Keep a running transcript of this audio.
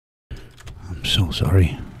so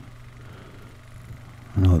sorry.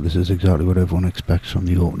 I know this is exactly what everyone expects from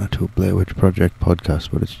the opener to a Blair Witch Project podcast,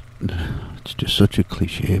 but it's just such a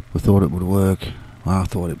cliche. We thought it would work. I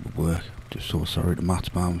thought it would work. Just so sorry to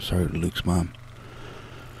Matt's mum, sorry to Luke's mum.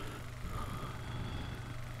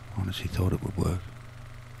 Honestly thought it would work.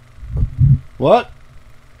 What?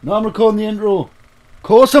 No, I'm recording the intro. Of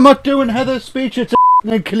course I'm not doing Heather's speech, it's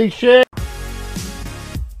a cliche.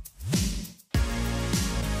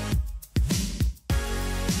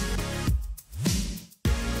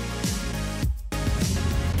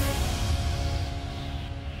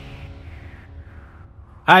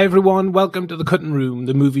 Hi everyone, welcome to The Cutting Room,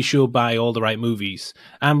 the movie show by All the Right Movies.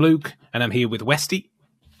 I'm Luke, and I'm here with Westy.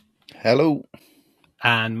 Hello.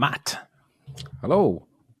 And Matt. Hello.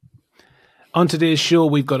 On today's show,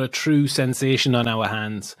 we've got a true sensation on our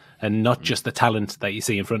hands, and not just the talent that you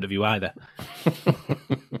see in front of you either.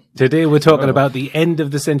 Today we're talking about the end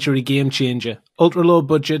of the century game changer, ultra-low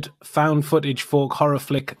budget, found footage folk horror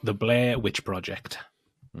flick, The Blair Witch Project.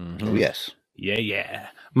 Mm-hmm. Oh yes. Yeah.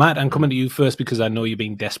 Matt, I'm coming to you first because I know you're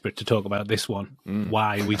being desperate to talk about this one.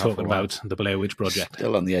 Why are we talking about the Blair Witch Project?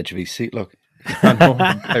 Still on the edge of his seat, look. I know,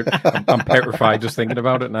 I'm petrified just thinking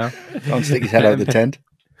about it now. Don't stick his head out of the tent.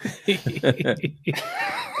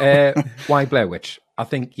 Why Blair Witch? I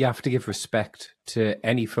think you have to give respect to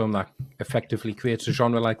any film that effectively creates a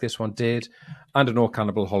genre like this one did. And I know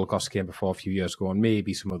Cannibal Holocaust came before a few years ago, and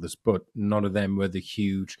maybe some others, but none of them were the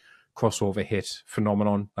huge crossover hit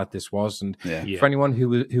phenomenon that this was. And for anyone who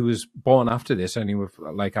was born after this, any of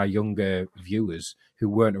like our younger viewers who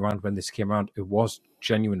weren't around when this came around, it was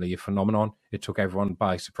genuinely a phenomenon. It took everyone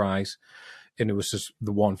by surprise, and it was just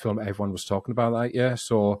the one film everyone was talking about that year.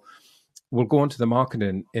 So we'll go into the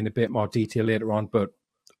marketing in a bit more detail later on, but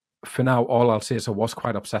for now, all I'll say is I was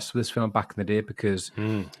quite obsessed with this film back in the day because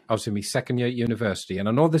I was in my second year at university, and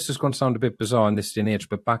I know this is going to sound a bit bizarre in this day and age,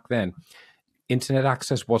 but back then internet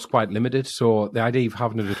access was quite limited, so the idea of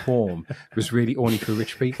having it at home was really only for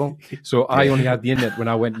rich people. So I only had the internet when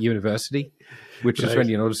I went to university, which is when,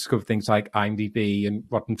 you know, discovered things like IMDb and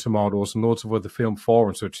Rotten Tomatoes and loads of other film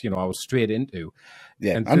forums, which, you know, I was straight into.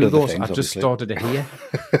 Yeah, and through those, I just started to hear.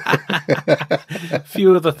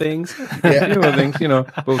 Few other things. Yeah, few other things, you know.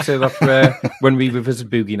 We'll say that for, when we revisit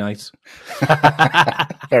Boogie Nights.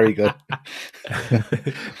 Very good.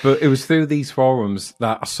 But it was through these forums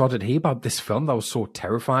that I started to hear about this film that was so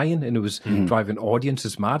terrifying, and it was driving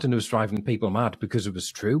audiences mad, and it was driving people mad because it was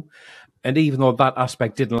true. And even though that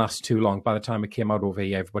aspect didn't last too long, by the time it came out over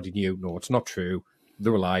here, everybody knew, no, it's not true.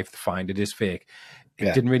 They're alive, they're fine, it is fake.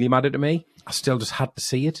 It didn't really matter to me. I still just had to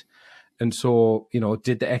see it. And so, you know,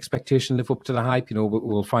 did the expectation live up to the hype? You know,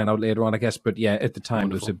 we'll find out later on, I guess. But yeah, at the time,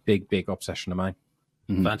 It was a big, big obsession of mine.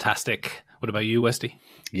 Fantastic. What about you, Westy?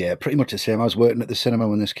 Yeah, pretty much the same. I was working at the cinema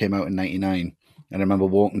when this came out in 99. And I remember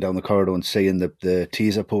walking down the corridor and seeing the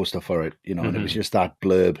teaser poster for it, you know, and it was just that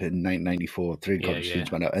blurb in 1994, Three Cottage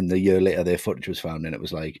Streets went out, and the year later their footage was found, and it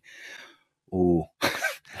was like, oh,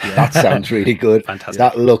 that sounds really good. Fantastic.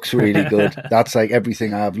 That looks really good. That's like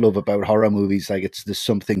everything I love about horror movies. Like there's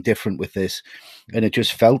something different with this. And it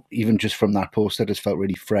just felt, even just from that poster, it just felt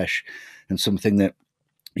really fresh and something that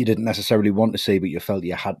you didn't necessarily want to see, but you felt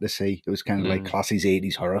you had to see. It was kind of like classic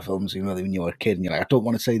 80s horror films, you know, when you were a kid and you're like, I don't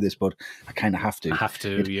want to say this, but I kind of have to.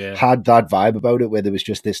 It had that vibe about it where there was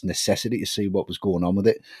just this necessity to see what was going on with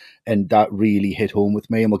it. And that really hit home with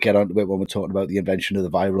me. And we'll get onto it when we're talking about the invention of the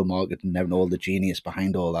viral market and all the genius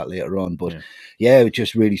behind all that later on. But yeah, it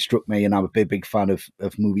just really struck me. And I'm a big, big fan of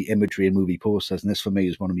movie imagery and movie posters. And this for me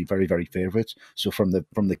is one of my very, very favorites. So from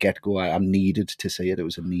the get-go, I needed to see it. It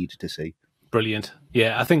was a need to see. Brilliant.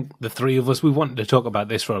 Yeah, I think the three of us, we wanted to talk about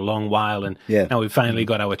this for a long while, and now we finally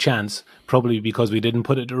got our chance, probably because we didn't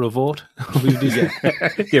put it to a vote. We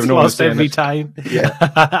just lost every time.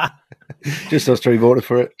 Yeah. Just us three voted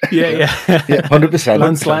for it. Yeah. 100%.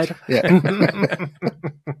 Landslide. Yeah.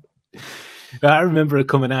 I remember it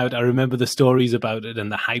coming out. I remember the stories about it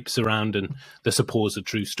and the hype surrounding the supposed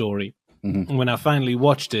true story. When I finally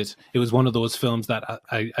watched it, it was one of those films that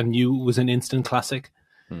I knew was an instant classic.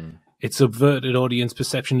 It subverted audience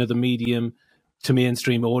perception of the medium to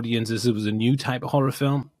mainstream audiences. It was a new type of horror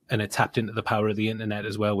film, and it tapped into the power of the internet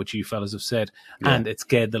as well, which you fellas have said. And it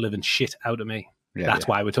scared the living shit out of me. That's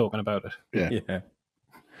why we're talking about it. Yeah.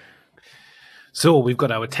 So we've got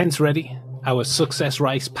our tents ready, our success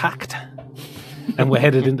rice packed, and we're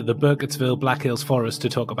headed into the Burkittsville Black Hills Forest to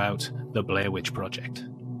talk about the Blair Witch Project.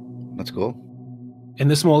 Let's go. In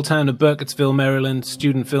the small town of Burkittsville, Maryland,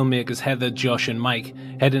 student filmmakers Heather, Josh and Mike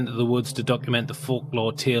head into the woods to document the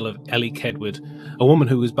folklore tale of Ellie Kedward, a woman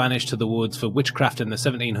who was banished to the woods for witchcraft in the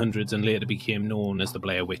 1700s and later became known as the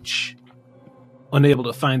Blair Witch. Unable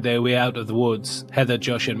to find their way out of the woods, Heather,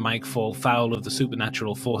 Josh, and Mike fall foul of the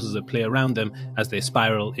supernatural forces at play around them as they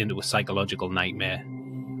spiral into a psychological nightmare.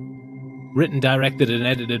 Written, directed, and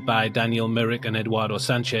edited by Daniel Myrick and Eduardo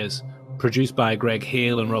Sánchez, produced by Greg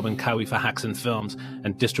Hale and Robin Cowie for Haxon Films,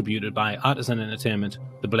 and distributed by Artisan Entertainment,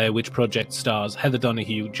 The Blair Witch Project stars Heather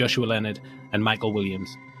Donahue, Joshua Leonard, and Michael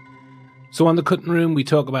Williams. So on The Cutting Room, we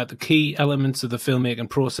talk about the key elements of the filmmaking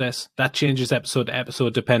process. That changes episode to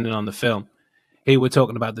episode depending on the film. Here we're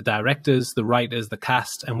talking about the directors, the writers, the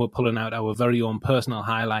cast, and we're pulling out our very own personal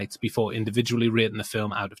highlights before individually rating the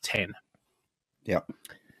film out of 10. Yeah.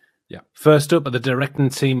 First up are the directing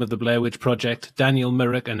team of the Blair Witch Project, Daniel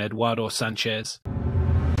Myrick and Eduardo Sánchez.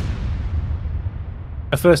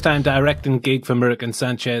 A first-time directing gig for Myrick and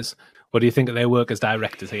Sánchez. What do you think of their work as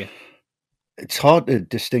directors here? It's hard to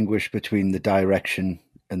distinguish between the direction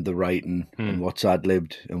and the writing and what's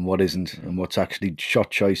ad-libbed and what isn't, and what's actually shot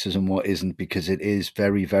choices and what isn't, because it is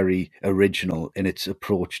very, very original in its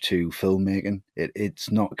approach to filmmaking. It's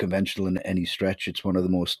not conventional in any stretch. It's one of the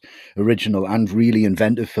most original and really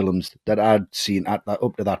inventive films that I'd seen up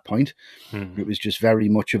to that point. It was just very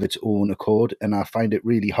much of its own accord, and I find it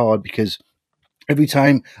really hard because every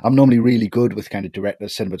time, I'm normally really good with kind of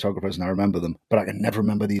directors, cinematographers, and I remember them, but I can never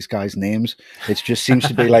remember these guys' names. It just seems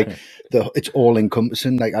to be like it's all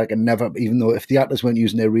encompassing. Like I can never, even though if the actors weren't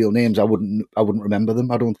using their real names, I wouldn't remember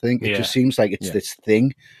them. I don't think it just seems like it's this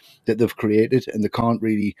thing that they've created, and they couldn't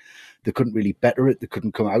really better it. They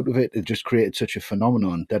couldn't come out of it. It just created such a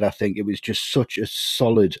phenomenon that I think it was just such a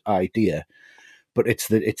solid idea. But it's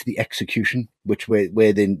the execution, which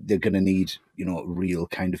where then they're going to need, real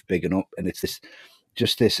kind of bigging up. And it's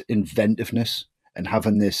this inventiveness and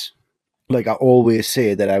having this, like I always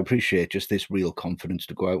say that I appreciate, just this real confidence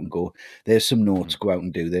to go out and go, there's some notes, go out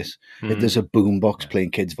and do this. If there's a boombox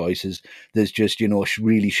playing kids' voices, there's just,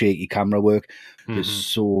 really shaky camera work. There's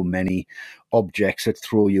so many objects that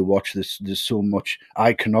throw you watch. There's so much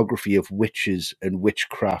iconography of witches and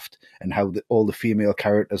witchcraft and how all the female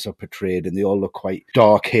characters are portrayed, and they all look quite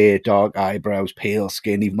dark hair, dark eyebrows, pale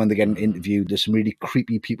skin. Even when they're getting interviewed, there's some really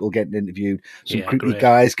creepy people getting interviewed, some creepy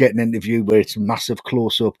guys getting interviewed where it's massive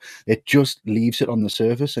close up. It just leaves it on the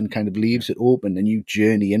surface and kind of leaves it open, and you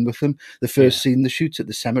journey in with them. The first scene, the shoots at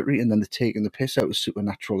the cemetery, and then they're taking the piss out of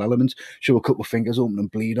supernatural elements, show a couple of fingers open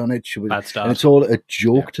and bleed on it, and it's all a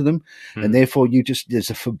joke to them. And therefore there's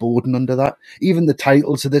a foreboding under that. Even the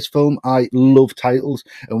titles of this film, I love titles,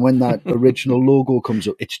 and when that original logo comes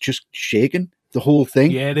up, it's just shaking. The whole thing.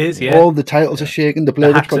 Yeah, it is. Yeah, all the titles are shaking. The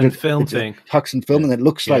Blair Witch Project film thing. Haxon Film, and it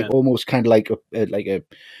looks like almost kind of like a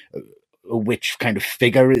witch kind of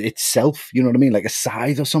figure itself. You know what I mean? Like a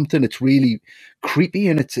scythe or something. It's really creepy,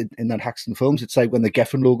 and it's in that Haxon Films. It's like when the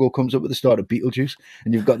Geffen logo comes up at the start of Beetlejuice,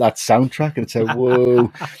 and you've got that soundtrack, and it's like,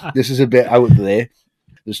 whoa, this is a bit out there.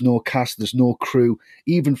 There's no cast, there's no crew.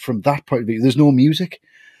 Even from that point of view, there's no music.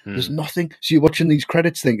 There's nothing. So you're watching these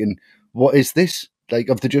credits thinking, what is this? Like,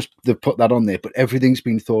 they've put that on there, but everything's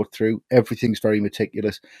been thought through. Everything's very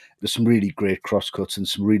meticulous. There's some really great crosscuts and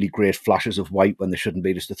some really great flashes of white when there shouldn't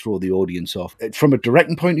be, just to throw the audience off. From a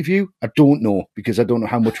directing point of view, I don't know, because I don't know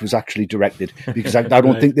how much was actually directed. Because I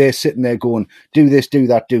don't think they're sitting there going, do this, do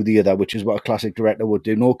that, do the other, which is what a classic director would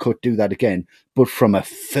do. No cut, do that again. But from a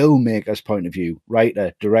filmmaker's point of view,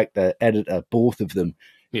 writer, director, editor, both of them,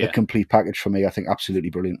 a complete package for me. I think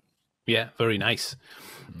absolutely brilliant. Yeah, very nice.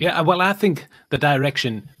 Yeah, well, I think the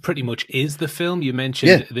direction pretty much is the film. You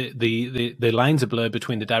mentioned the lines are blurred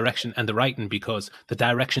between the direction and the writing, because the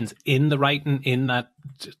direction's in the writing, in that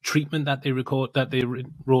treatment that they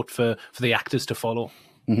wrote for the actors to follow,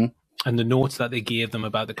 and the notes that they gave them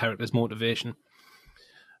about the character's motivation.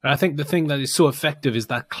 And I think the thing that is so effective is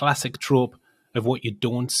that classic trope of what you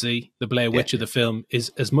don't see. The Blair Witch of the film is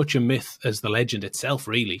as much a myth as the legend itself,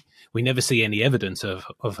 really. We never see any evidence of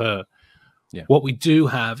her. Yeah. What we do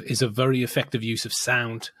have is a very effective use of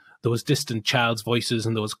sound, those distant child's voices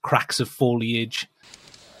and those cracks of foliage.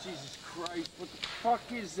 Jesus Christ, what the fuck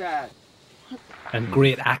is that? And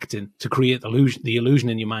great acting to create the illusion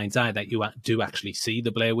in your mind's eye that you do actually see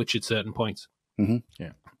the Blair Witch at certain points.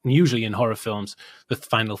 Yeah. And usually in horror films, the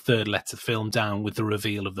final third lets the film down with the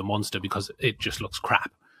reveal of the monster because it just looks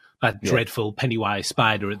crap. That dreadful Pennywise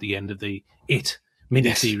spider at the end of the It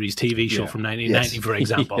miniseries TV show from 1990, for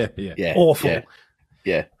example. Awful.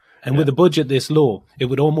 Yeah. And with a budget this low, it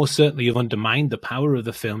would almost certainly have undermined the power of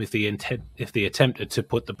the film if they attempted to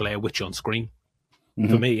put the Blair Witch on screen.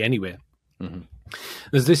 For me, anyway.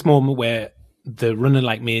 There's this moment where they're running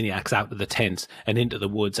like maniacs out of the tent and into the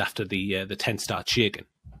woods after the tent starts shaking.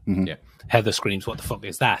 Heather screams, "What the fuck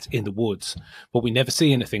is that?" in the woods. But we never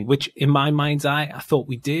see anything, which in my mind's eye, I thought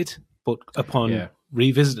we did. but upon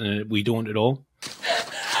revisiting it, we don't at all.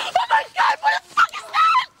 Oh my God, what the fuck is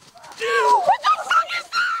that? What the fuck is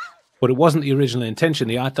that? But it wasn't the original intention.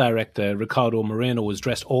 The art director, Ricardo Moreno, was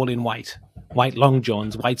dressed all in white. White long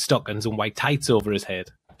johns, white stockings, and white tights over his head.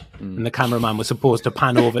 And the cameraman was supposed to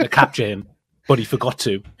pan over to capture him, but he forgot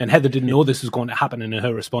to. And Heather didn't know this was going to happen, and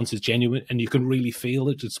her response is genuine, and you can really feel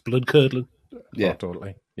it. It's blood-curdling. Yeah,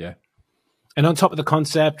 totally. Yeah. And on top of the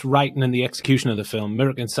concept, writing, and the execution of the film,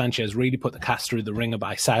 Myrick and Sánchez really put the cast through the ringer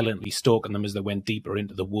by silently stalking them as they went deeper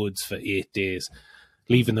into the woods for 8 days,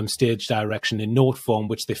 leaving them stage direction in note form,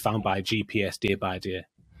 which they found by GPS day by day.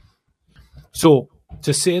 So,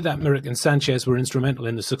 to say that Myrick and Sánchez were instrumental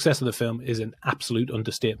in the success of the film is an absolute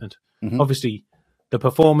understatement. Obviously, the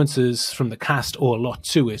performances from the cast owe a lot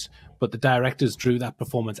to it, but the directors drew that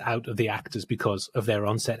performance out of the actors because of their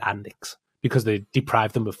on-set antics, because they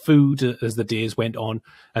deprived them of food as the days went on,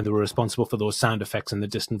 and they were responsible for those sound effects and the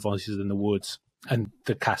distant voices in the woods, and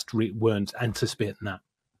the cast weren't anticipating that.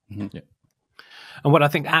 Yeah. And what I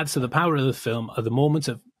think adds to the power of the film are the moments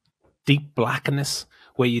of deep blackness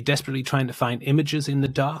where you're desperately trying to find images in the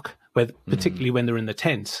dark, particularly when they're in the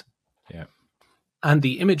tents. Yeah. And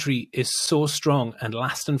the imagery is so strong and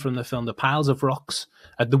lasting from the film. The piles of rocks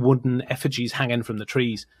and the wooden effigies hanging from the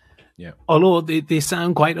trees. Yeah. Although they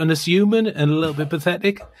sound quite unassuming and a little bit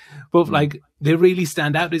pathetic, but like they really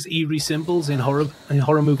stand out as eerie symbols in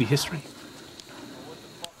horror movie history.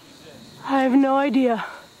 I have no idea.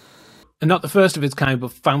 And not the first of its kind,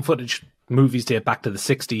 but found footage movies date back to the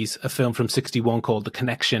 60s. A film from 61 called The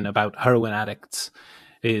Connection about heroin addicts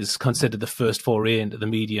is considered the first foray into the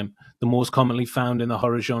medium. The most commonly found in the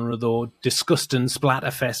horror genre, though, disgusting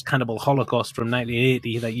splatterfest Cannibal Holocaust from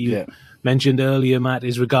 1980 that you mentioned earlier, Matt,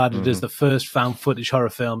 is regarded as the first found footage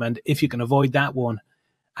horror film. And if you can avoid that one,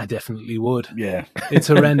 I definitely would. Yeah. It's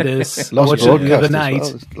horrendous. Lost Watched it Broadcast the other as night.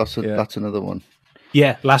 well. That's another one.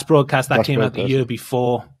 Yeah, Last Broadcast, that came out the Broadcast. year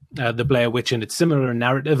before The Blair Witch, and it's similar in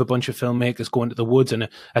narrative. A bunch of filmmakers go into the woods and are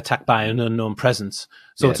attacked by an unknown presence.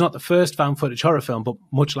 So it's not the first found footage horror film, but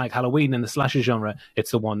much like Halloween in the slasher genre,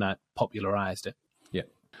 it's the one that popularized it. Yeah.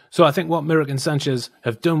 So I think what Myrick and Sánchez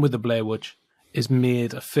have done with The Blair Witch is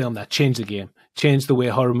made a film that changed the game, changed the way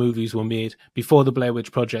horror movies were made. Before The Blair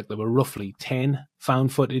Witch Project, there were roughly 10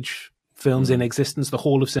 found footage films in existence, the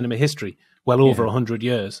whole of cinema history, well over 100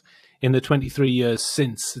 years. In the 23 years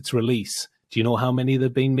since its release, do you know how many there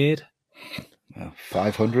have been made?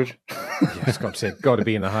 500. I was going to say, got to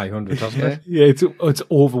be in the high hundreds, hasn't it? Yeah, it's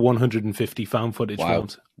over 150 found footage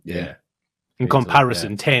films. Yeah. In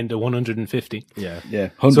comparison, 10 to 150. Yeah. Yeah.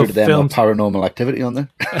 100 of them films- are Paranormal Activity on there.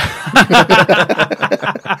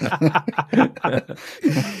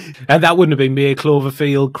 And that wouldn't have been made.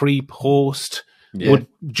 Cloverfield, Creep, Host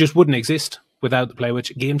wouldn't exist without The Blair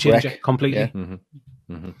Witch. Game changer, Wreck. completely.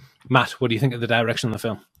 Yeah. Matt, what do you think of the direction of the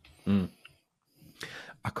film?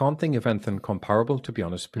 I can't think of anything comparable, to be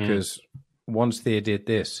honest, because once they did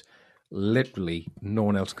this, literally no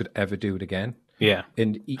one else could ever do it again. Yeah.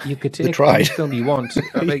 And you could take tried. any film you want.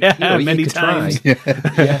 Like, many could times.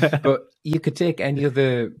 Try. But you could take any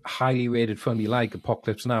other highly rated film you like,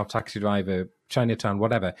 Apocalypse Now, Taxi Driver, Chinatown,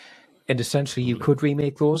 whatever, and essentially you could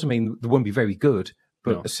remake those. I mean, they wouldn't be very good,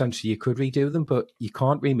 but essentially you could redo them, but you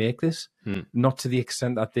can't remake this. Not to the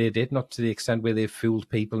extent that they did, not to the extent where they fooled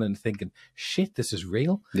people and thinking, shit, this is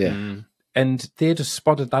real. Yeah. And they just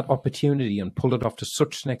spotted that opportunity and pulled it off to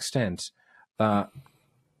such an extent that,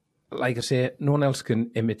 like I say, no one else can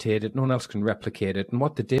imitate it, no one else can replicate it. And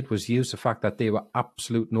what they did was use the fact that they were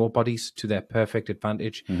absolute nobodies to their perfect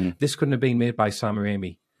advantage. This couldn't have been made by Sam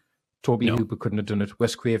Raimi. Toby Hooper couldn't have done it.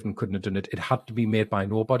 Wes Craven couldn't have done it. It had to be made by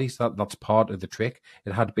nobodies. That's part of the trick.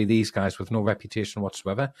 It had to be these guys with no reputation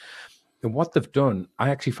whatsoever. And what they've done, I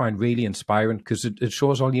actually find really inspiring, because it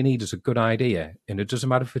shows all you need is a good idea. And it doesn't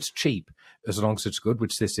matter if it's cheap, as long as it's good,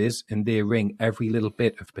 which this is. And they wring every little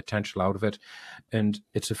bit of potential out of it. And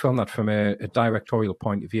it's a film that, from a directorial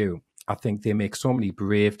point of view, I think they make so many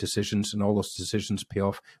brave decisions, and all those decisions pay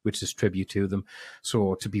off, which is tribute to them.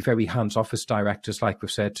 So to be very hands-off as directors, like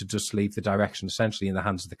we've said, to just leave the direction essentially in the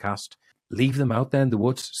hands of the cast. Leave them out there in the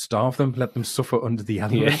woods, starve them, let them suffer under the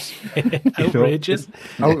elements. Outrageous.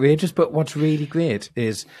 Outrageous. But what's really great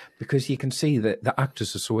is, because you can see that the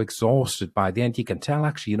actors are so exhausted by the end, you can tell,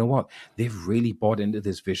 actually, you know what? They've really bought into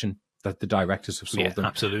this vision that the directors have sold them.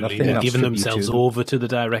 Absolutely. They're Giving themselves over to the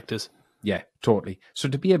directors. Yeah, totally. So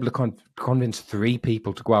to be able to convince 3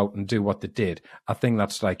 people to go out and do what they did, I think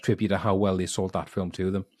that's like tribute to how well they sold that film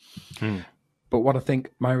to them. But what I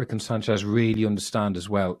think Myrick and Sánchez really understand as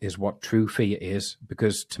well is what true fear is,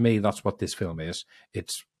 because to me, that's what this film is.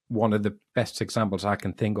 It's one of the best examples I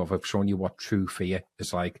can think of showing you what true fear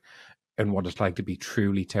is like. and what it's like to be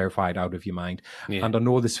truly terrified out of your mind. Yeah. And I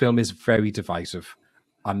know this film is very divisive.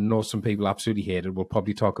 I know some people absolutely hate it. We'll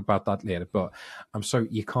probably talk about that later. But I'm sorry,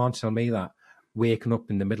 you can't tell me that waking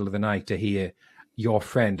up in the middle of the night to hear your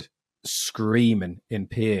friend screaming in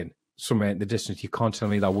pain somewhere in the distance, you can't tell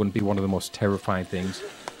me that wouldn't be one of the most terrifying things.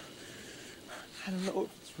 I don't know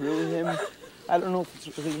if it's really him. I don't know if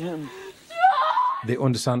it's really him. They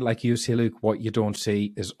understand, like you say, Luke, what you don't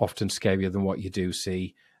see is often scarier than what you do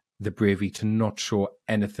see. The bravery to not show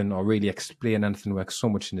anything or really explain anything works so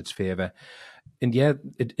much in its favour. And yeah,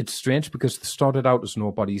 it's strange because they started out as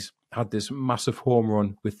nobodies, had this massive home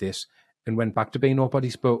run with this, and went back to being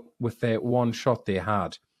nobodies, but with their one shot they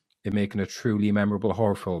had in making a truly memorable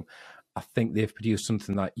horror film, I think they've produced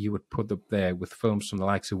something that you would put up there with films from the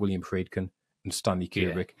likes of William Friedkin and Stanley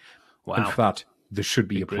Kubrick. Yeah. Wow. And for that, they should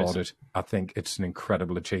be Big applauded. praise. I think it's an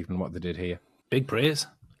incredible achievement what they did here. Big praise.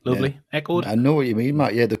 Lovely. Yeah. Echoed. I know what you mean,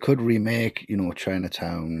 Matt. Yeah, they could remake,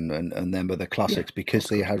 Chinatown and then with the classics because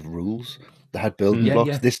they had rules. They had building blocks.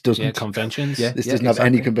 Yeah. This doesn't. Yeah, conventions. Yeah. This doesn't have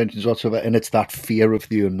any conventions whatsoever, and it's that fear of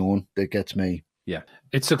the unknown that gets me. Yeah.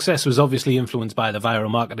 Its success was obviously influenced by the viral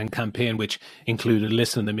marketing campaign, which included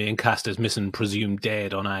listing the main cast as missing presumed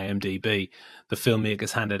dead on IMDb. The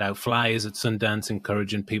filmmakers handed out flyers at Sundance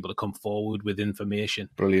encouraging people to come forward with information.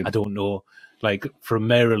 Brilliant. I don't know, like from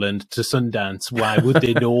Maryland to Sundance, why would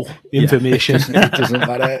they know information? It doesn't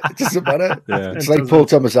matter. It doesn't matter. Yeah. It's like Paul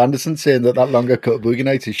Thomas Anderson saying that longer cut of Boogie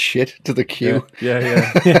Nights is shit to the queue.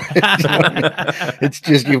 Yeah. It's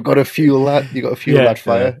just you've got to fuel that. You've got to fuel that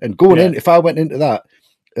fire. And going in, if I went into that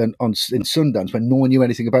and in Sundance when no one knew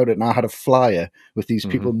anything about it, and I had a flyer with these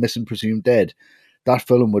people missing, presumed dead, that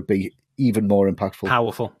film would be even more impactful.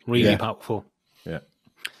 Powerful, really powerful. Yeah.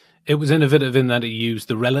 It was innovative in that it used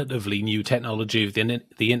the relatively new technology of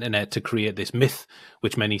the internet to create this myth,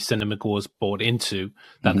 which many cinemagoers bought into,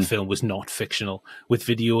 that the film was not fictional. With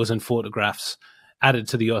videos and photographs added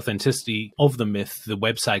to the authenticity of the myth, the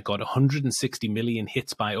website got 160 million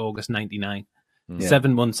hits by August 99,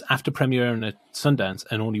 7 months after premiering at Sundance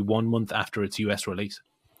and only 1 month after its US release.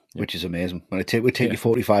 Which is amazing. When it would take you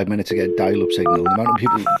 45 minutes to get a dial-up signal, the amount of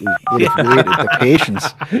people who would have waited, the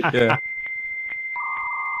patience. Yeah.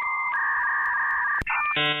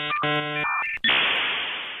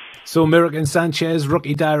 So Myrick and Sánchez,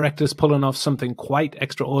 rookie directors, pulling off something quite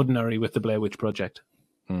extraordinary with the Blair Witch Project.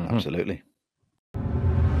 Absolutely.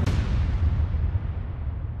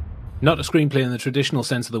 Not a screenplay in the traditional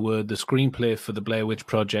sense of the word, the screenplay for the Blair Witch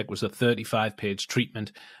Project was a 35-page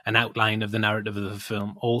treatment, an outline of the narrative of the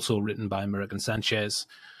film, also written by Myrick and Sánchez.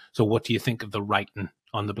 So what do you think of the writing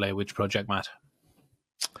on the Blair Witch Project, Matt?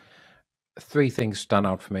 Three things stand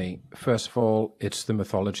out for me. First of all, it's the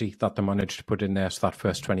mythology that they managed to put in there. So that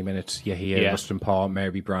first 20 minutes, you hear Rustin Parr,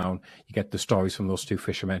 Mary Brown, you get the stories from those two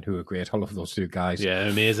fishermen who are great. I love those two guys. Yeah,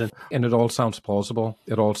 amazing. And it all sounds plausible.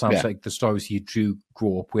 It all sounds like the stories you do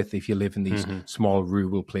grow up with if you live in these small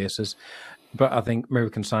rural places. But I think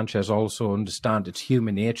Myrick and Sánchez also understand it's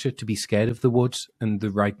human nature to be scared of the woods, and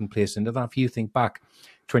the writing plays into that. If you think back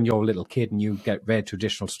to when you're a little kid and you get read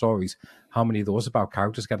traditional stories, how many of those about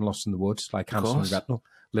characters getting lost in the woods, like Hansel and Gretel,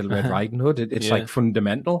 Little Red Riding Hood? It's like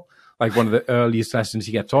fundamental, like one of the earliest lessons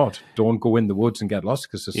you get taught. Don't go in the woods and get lost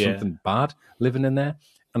because there's something bad living in there.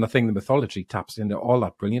 And I think the mythology taps into all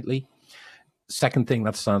that brilliantly. Second thing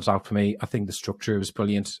that stands out for me, I think the structure is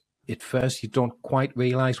brilliant. At first, you don't quite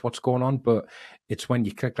realize what's going on, but it's when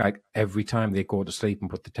you click, like every time they go to sleep and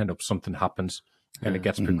put the tent up, something happens. And it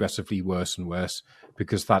gets progressively worse and worse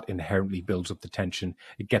because that inherently builds up the tension.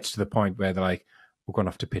 It gets to the point where they're like, we're going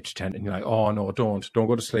to have to pitch tent. And you're like, oh, no, don't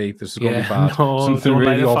go to sleep. This is going to be bad. Something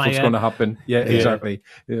really awful's going to happen. Yeah, exactly.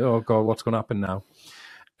 Oh, God, what's going to happen now?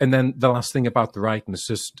 And then the last thing about the writing is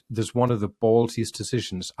just there's one of the ballsiest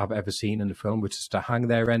decisions I've ever seen in a film, which is to hang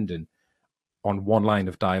their ending on one line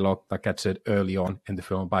of dialogue that gets it early on in the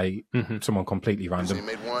film by someone completely random. He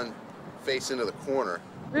made one face into the corner.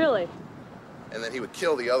 Really? And then he would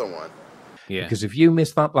kill the other one. Yeah. Because if you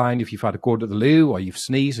miss that line, if you've had to go to the loo or you've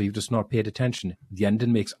sneezed or you've just not paid attention, the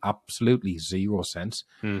ending makes absolutely zero sense.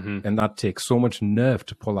 And that takes so much nerve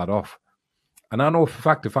to pull that off. And I know for a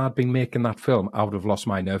fact if I'd been making that film, I would have lost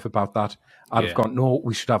my nerve about that. I'd have gone, no,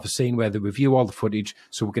 we should have a scene where they review all the footage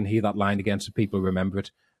so we can hear that line again so people remember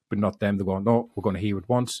it. But not them. They're going, no, we're going to hear it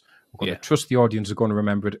once. We're going to trust the audience are going to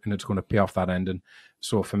remember it and it's going to pay off that ending.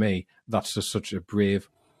 So for me, that's just such a brave,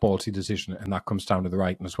 ballsy decision, and that comes down to the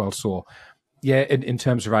writing as well. So, yeah, in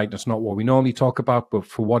terms of writing, it's not what we normally talk about, but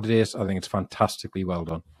for what it is, I think it's fantastically well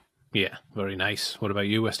done. Yeah, very nice. What about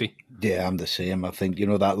you, Westy? Yeah, I'm the same. I think,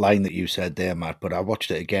 that line that you said there, Matt, but I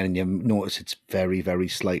watched it again and you notice it's very, very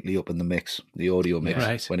slightly up in the mix, the audio mix,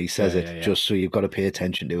 Right. when he says it, just so you've got to pay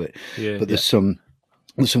attention to it. Yeah, but there's some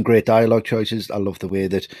great dialogue choices. I love the way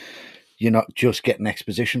that you're not just getting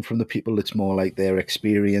exposition from the people. It's more like their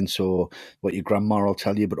experience or what your grandma will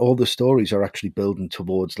tell you. But all the stories are actually building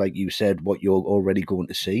towards, like you said, what you're already going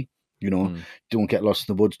to see. Don't get lost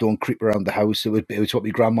in the woods. Don't creep around the house. It was what my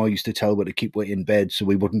grandma used to tell me, to keep in bed so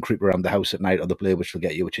we wouldn't creep around the house at night, or the Blair Witch will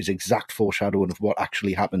get you, which is exact foreshadowing of what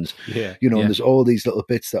actually happens. And there's all these little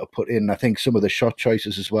bits that are put in. I think some of the shot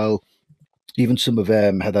choices as well, even some of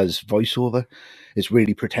Heather's voiceover is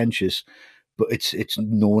really pretentious. But it's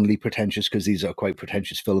knowingly pretentious because these are quite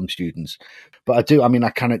pretentious film students. But I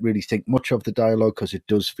can't really think much of the dialogue because it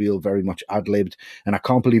does feel very much ad-libbed. And I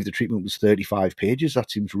can't believe the treatment was 35 pages.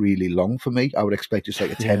 That seems really long for me. I would expect just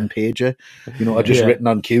like a 10-pager, or just written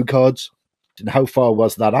on cue cards. And how far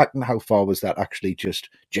was that acting? How far was that actually just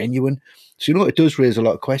genuine? So, it does raise a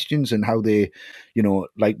lot of questions, and how they,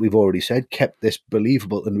 like we've already said, kept this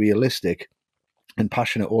believable and realistic and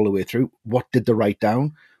passionate all the way through. What did they write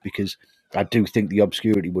down? Because I do think the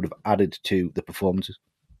obscurity would have added to the performances.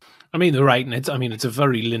 I mean, the writing, it's a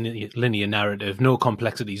very linear narrative, no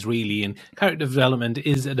complexities really, and character development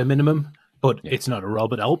is at a minimum, but it's not a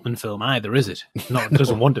Robert Altman film either, is it? No, it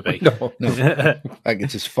doesn't want to be. No. I think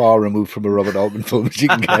it's as far removed from a Robert Altman film as you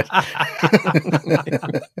can get.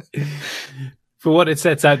 For what it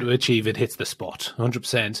sets out to achieve, it hits the spot,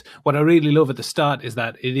 100%. What I really love at the start is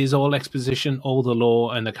that it is all exposition, all the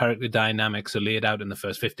lore and the character dynamics are laid out in the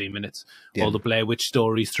first 15 minutes. Yeah. All the Blair Witch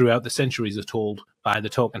stories throughout the centuries are told by the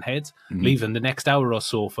talking heads, leaving the next hour or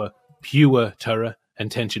so for pure terror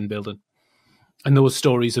and tension building. And those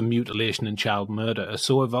stories of mutilation and child murder are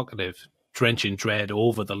so evocative, drenching dread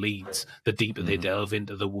over the leads. The deeper they delve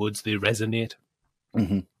into the woods, they resonate.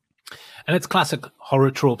 And it's classic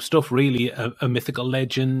horror trope stuff, really. A mythical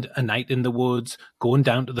legend, a night in the woods, going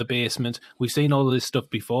down to the basement. We've seen all of this stuff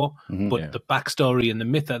before, but the backstory and the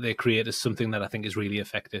myth that they create is something that I think is really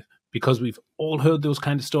effective, because we've all heard those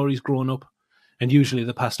kind of stories growing up, and usually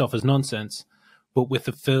they're passed off as nonsense. But with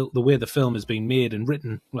the way the film has been made and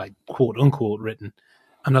written, like quote unquote written,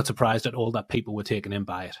 I'm not surprised at all that people were taken in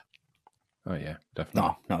by it. Oh yeah, definitely.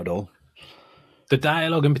 No, not at all. The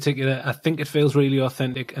dialogue in particular, I think it feels really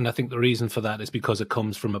authentic, and I think the reason for that is because it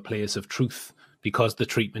comes from a place of truth, because the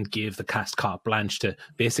treatment gave the cast carte blanche to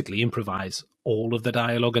basically improvise all of the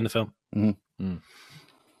dialogue in the film. And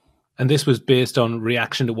this was based on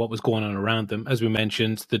reaction to what was going on around them. As we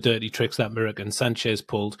mentioned, the dirty tricks that Myrick and Sánchez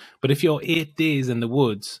pulled. But if you're 8 days in the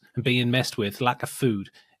woods and being messed with, lack of food,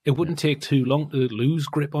 it wouldn't take too long to lose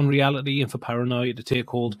grip on reality and for paranoia to take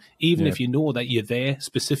hold, even if you know that you're there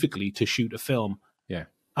specifically to shoot a film, a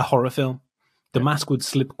horror film. The mask would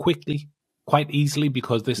slip quickly, quite easily,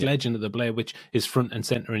 because this legend of the Blair Witch is front and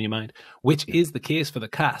center in your mind, which is the case for the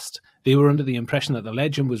cast. They were under the impression that the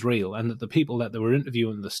legend was real and that the people that they were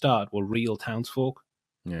interviewing at the start were real townsfolk.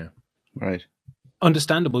 Yeah, right.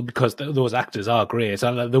 Understandable, because those actors are great.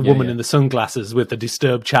 The woman in the sunglasses with the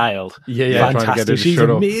disturbed child. Fantastic. She's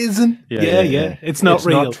amazing. Yeah. It's not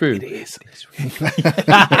real. Not true. It is. It's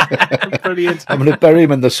real. Brilliant. I'm going to bury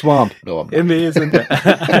him in the swamp. No, I'm not. Amazing.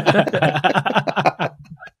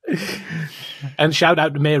 And shout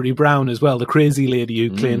out to Mary Brown as well, the crazy lady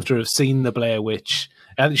who claims to have seen the Blair Witch.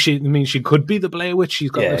 And she could be the Blair Witch.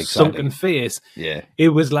 She's got a sunken face. Yeah. It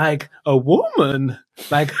was like a woman,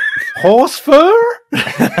 like horse fur.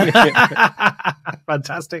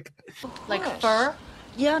 Fantastic. Like fur?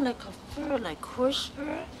 Yeah, like a fur, like horse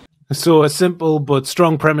fur. So a simple but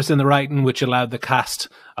strong premise in the writing, which allowed the cast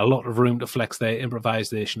a lot of room to flex their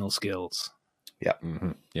improvisational skills. Yeah.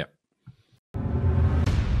 Yeah.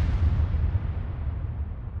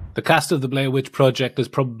 The cast of the Blair Witch Project is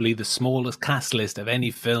probably the smallest cast list of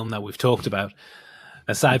any film that we've talked about.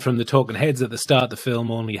 Aside from the talking heads at the start, the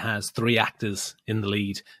film only has 3 actors in the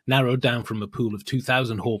lead, narrowed down from a pool of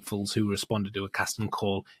 2,000 hopefuls who responded to a casting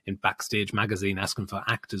call in Backstage magazine asking for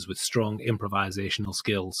actors with strong improvisational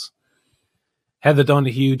skills. Heather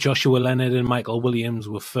Donahue, Joshua Leonard and Michael Williams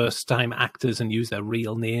were first-time actors and used their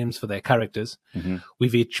real names for their characters.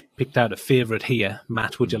 We've each picked out a favourite here.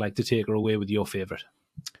 Matt, would you like to take her away with your favourite?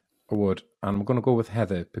 I would, and I'm going to go with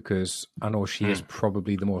Heather because I know she is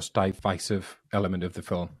probably the most divisive element of the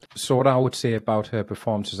film. So what I would say about her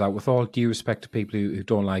performance is that, with all due respect to people who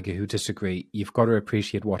don't like her, who disagree, you've got to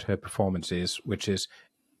appreciate what her performance is, which is,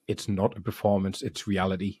 it's not a performance, it's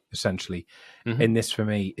reality, essentially. And this, for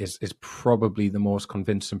me, is probably the most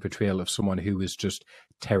convincing portrayal of someone who is just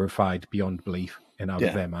terrified beyond belief and out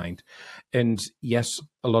of their mind. And yes,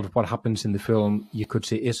 a lot of what happens in the film, you could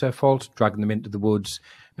say is her fault, dragging them into the woods,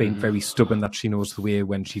 being very stubborn that she knows the way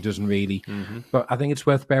when she doesn't really. But I think it's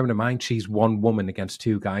worth bearing in mind she's one woman against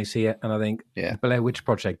two guys here. And I think the Blair Witch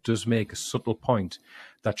Project does make a subtle point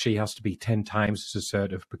that she has to be 10 times as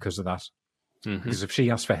assertive because of that. Because if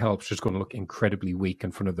she asks for help, she's going to look incredibly weak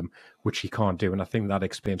in front of them, which she can't do. And I think that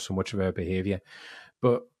explains so much of her behaviour.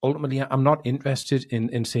 But ultimately, I'm not interested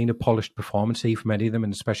in seeing a polished performance here from any of them,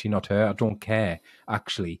 and especially not her. I don't care,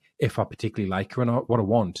 actually, if I particularly like her or not. What I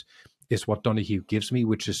want is what Donahue gives me,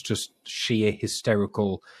 which is just sheer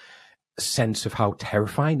hysterical sense of how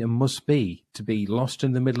terrifying it must be to be lost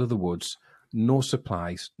in the middle of the woods, no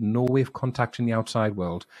supplies, no way of contacting the outside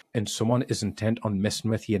world, and someone is intent on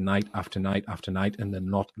messing with you night after night after night, and they're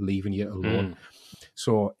not leaving you alone.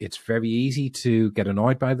 So it's very easy to get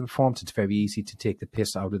annoyed by the performance. It's very easy to take the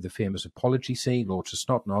piss out of the famous apology scene, loads of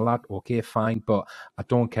snot and all that. Okay, fine, but I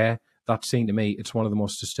don't care. That scene, to me, it's one of the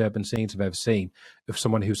most disturbing scenes I've ever seen of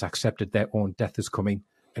someone who's accepted their own death is coming,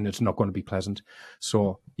 and it's not going to be pleasant.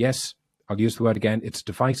 So, yes, I'll use the word again. It's a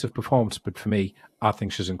divisive performance, but for me, I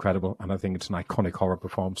think she's incredible, and I think it's an iconic horror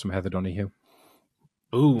performance from Heather Donahue.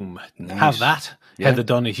 Boom. Nice. Have that, Heather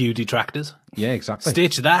Donahue detractors. Yeah, exactly.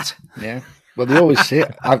 Stitch that. Yeah. Well, they always say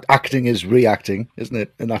acting is reacting, isn't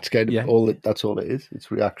it? And that's kind of all. That's all it is.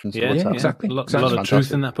 It's reactions. Yeah, exactly. A lot of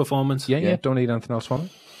truth in that performance. Yeah. Don't need anything else from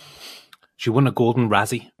it. She won a Golden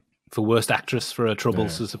Razzie for Worst Actress for her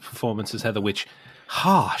troubles as a performance as Heather, which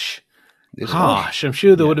harsh. I'm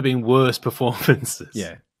sure there would have been worse performances.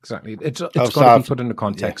 Yeah, exactly. It's got to be put into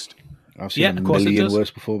context. Yeah. I've seen a million worse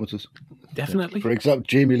performances. Definitely. For example,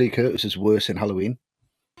 Jamie Lee Curtis is worse in Halloween.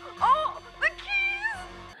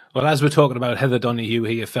 Well, as we're talking about Heather Donahue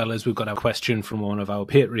here, fellas, we've got a question from one of our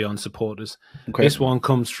Patreon supporters. Okay. This one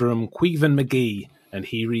comes from Queven McGee, and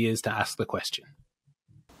here he is to ask the question.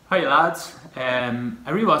 Hi lads, I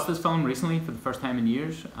rewatched this film recently for the first time in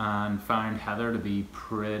years and found Heather to be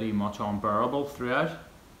pretty much unbearable throughout.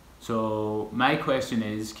 So my question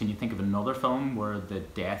is, can you think of another film where the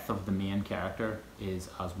death of the main character is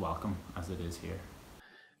as welcome as it is here?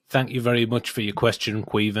 Thank you very much for your question,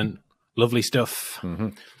 Queven. Lovely stuff.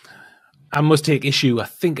 I must take issue. I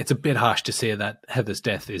think it's a bit harsh to say that Heather's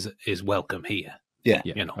death is welcome here. Yeah,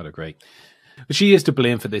 you know, I'd agree. But she is to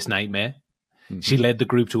blame for this nightmare. She led the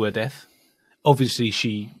group to her death. Obviously,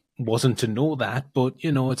 she wasn't to know that, but, you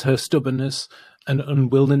know, it's her stubbornness and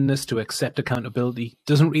unwillingness to accept accountability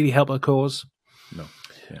doesn't really help her cause. No.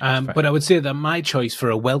 But I would say that my choice for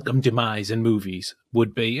a welcome demise in movies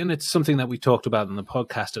would be, and it's something that we talked about in the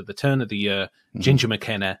podcast at the turn of the year, Ginger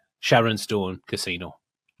McKenna, Sharon Stone, Casino.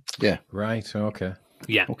 Yeah. Right. Okay.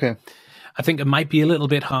 Yeah. Okay. I think it might be a little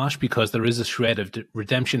bit harsh because there is a shred of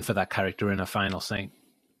redemption for that character in her final scene.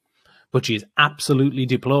 But she is absolutely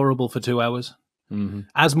deplorable for 2 hours,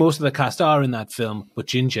 as most of the cast are in that film. But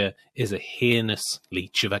Ginger is a heinous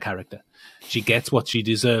leech of a character. She gets what she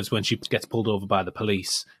deserves when she gets pulled over by the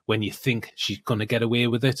police, when you think she's going to get away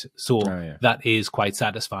with it. So that is quite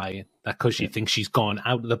satisfying, that because she thinks she's gone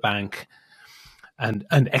out of the bank, and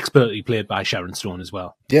expertly played by Sharon Stone as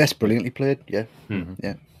well. Yes, brilliantly played. Yeah.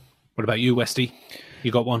 Yeah. What about you, Westy?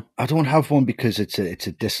 You got one? I don't have one because it's a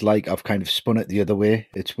dislike. I've kind of spun it the other way.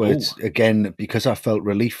 It's where it's, again, because I felt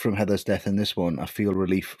relief from Heather's death in this one, I feel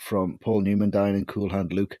relief from Paul Newman dying in Cool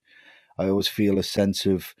Hand Luke. I always feel a sense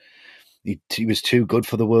of he was too good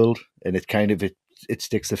for the world, and it kind of it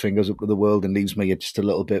sticks the fingers up to the world and leaves me just a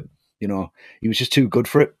little bit, you know, he was just too good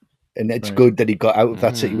for it. And it's good that he got out of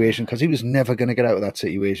that situation, because he was never going to get out of that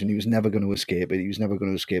situation. He was never going to escape it. He was never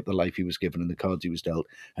going to escape the life he was given and the cards he was dealt,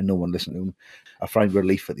 and no one listened to him. I find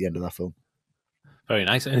relief at the end of that film. Very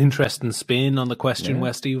nice. An interesting spin on the question,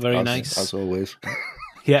 Westy. Very nice. As always.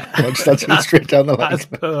 Yeah. That's straight down the line. As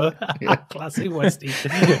per. Classic Westy.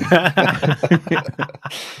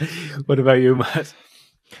 What about you, Matt?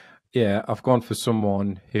 Yeah, I've gone for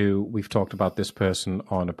someone who we've talked about this person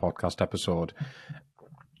on a podcast episode.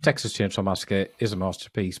 Texas Chainsaw Massacre is a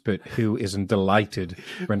masterpiece, but who isn't delighted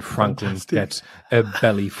when Franklin gets a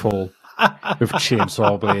belly full of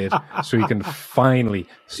chainsaw blade so he can finally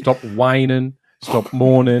stop whining, stop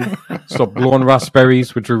moaning, stop blowing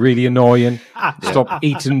raspberries, which are really annoying, stop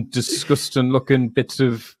eating disgusting looking bits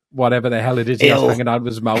of whatever the hell it is he has hanging out of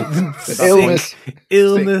his mouth. Illness.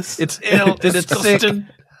 It's ill. Disgusting.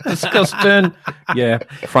 Disgusting. Yeah,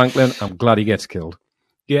 Franklin, I'm glad he gets killed.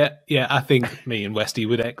 Yeah, I think me and Westy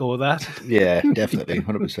would echo that. Yeah, definitely,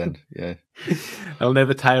 100%. Yeah, I'll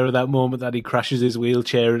never tire of that moment that he crashes his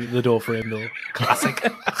wheelchair into the door frame, though. Classic.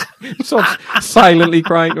 So silently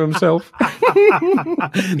crying to himself.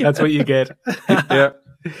 That's what you get. Yeah,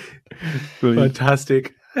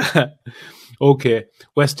 Fantastic. Okay,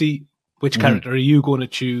 Westy, which character are you going to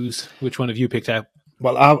choose? Which one have you picked out?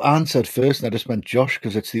 Well, I answered first, and I just went Josh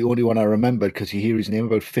because it's the only one I remembered because you hear his name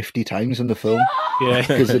about 50 times in the film. Yeah,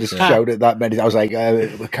 because it is shouted that many. I was like,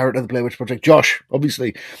 the character of the Blair Witch Project, Josh,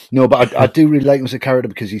 obviously. No, but I do really like him as a character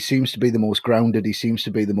because he seems to be the most grounded. He seems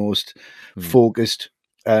to be the most focused.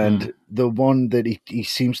 And the one that he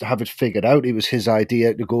seems to have it figured out. It was his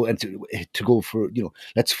idea to go and to go for,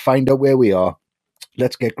 let's find out where we are.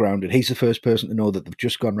 Let's get grounded. He's the first person to know that they've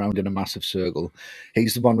just gone round in a massive circle.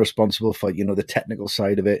 He's the one responsible for, the technical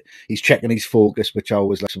side of it. He's checking his focus, which I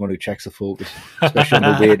always like someone who checks the focus, especially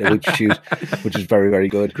on the way to which shoot, which is very, very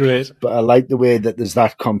good. Great. But I like the way that there's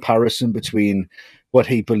that comparison between what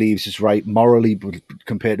he believes is right morally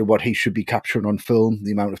compared to what he should be capturing on film.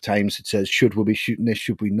 The amount of times it says, should we be shooting this,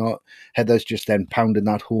 should we not? Heather's just then pounding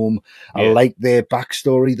that home. I like their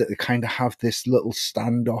backstory, that they kind of have this little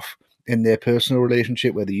standoff in their personal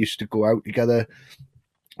relationship where they used to go out together,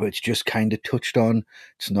 which just kind of touched on.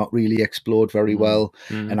 It's not really explored very well.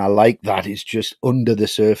 And I like that it's just under the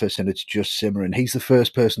surface and it's just simmering. He's the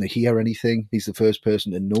first person to hear anything. He's the first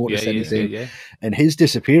person to notice anything. And his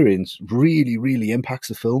disappearance really, really impacts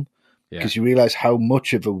the film. Because you realize how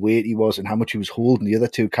much of a weight he was and how much he was holding the other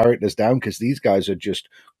two characters down, because these guys are just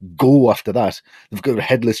go after that. They've got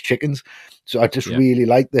headless chickens. So I just really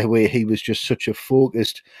like the way he was just such a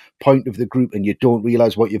focused point of the group, and you don't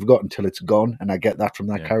realize what you've got until it's gone. And I get that from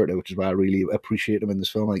that character, which is why I really appreciate him in this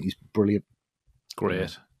film. I think he's brilliant.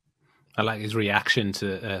 Great. I like his reaction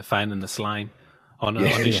to finding the slime. On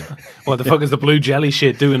his, what the fuck is the blue jelly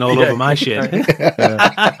shit doing all over my shit?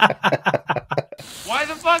 What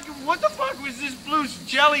the fuck was this blue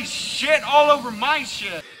jelly shit all over my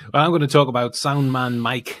shit? Well, I'm going to talk about Soundman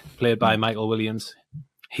Mike, played by Michael Williams.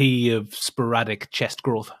 He of sporadic chest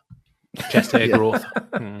hair growth.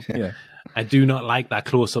 I do not like that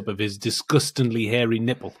close-up of his disgustingly hairy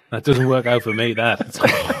nipple. That doesn't work out for me, that. It's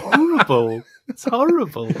horrible. It's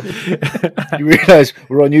horrible. You realise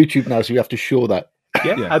we're on YouTube now, so you have to show that.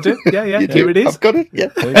 Yeah, I do. Yeah. Here it is. I've got it. Yeah.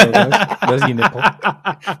 There you go, guys. There's your nipple.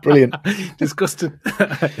 Brilliant. Disgusting.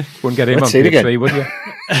 Wouldn't get him on page 3, would you?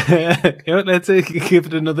 Let's give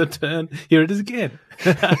it another turn. Here it is again.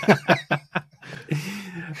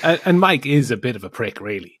 And Mike is a bit of a prick,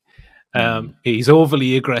 really. He's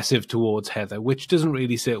overly aggressive towards Heather, which doesn't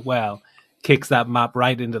really sit well. Kicks that map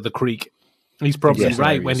right into the creek. He's probably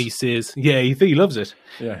right when he says, he loves it.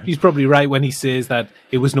 Yeah. He's probably right when he says that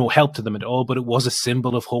it was no help to them at all, but it was a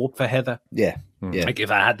symbol of hope for Heather. Yeah. Like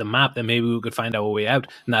if I had the map, then maybe we could find our way out.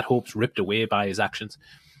 And that hope's ripped away by his actions.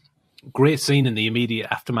 Great scene in the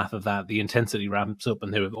immediate aftermath of that. The intensity ramps up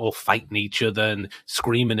and they're all fighting each other and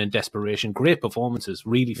screaming in desperation. Great performances.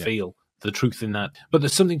 Really feel the truth in that. But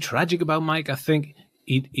there's something tragic about Mike. I think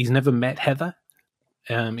he's never met Heather.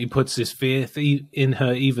 He puts his faith in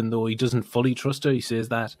her, even though he doesn't fully trust her. He says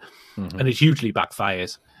that, and it hugely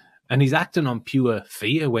backfires. And he's acting on pure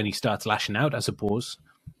fear when he starts lashing out, I suppose.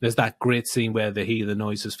 There's that great scene where they hear the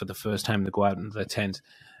noises for the first time. They go out into the tent,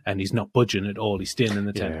 and he's not budging at all. He's staying in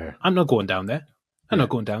the tent. Yeah. I'm not going down there. I'm not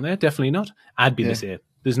going down there. Definitely not. I'd be the same.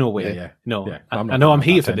 There's no way. No, I know I'm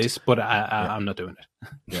here for this, but I'm not doing it.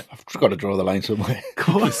 Yeah, I've just got to draw the line somewhere. Of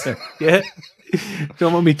course.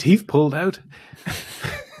 Don't want my teeth pulled out.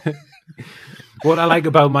 What I like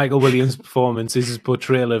about Michael Williams' performance is his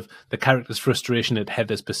portrayal of the character's frustration at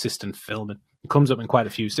Heather's persistent filming. It comes up in quite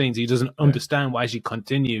a few scenes. He doesn't understand why she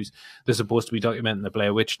continues. They're supposed to be documenting the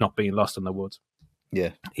Blair Witch not being lost in the woods. Yeah.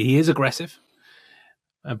 He is aggressive,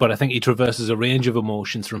 but I think he traverses a range of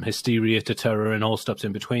emotions from hysteria to terror and all stops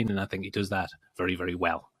in between, and I think he does that very, very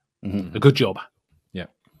well. A good job. Yeah.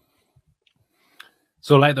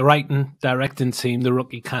 So like the writing, directing team, the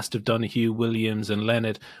rookie cast of Donahue, Williams and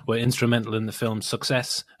Leonard were instrumental in the film's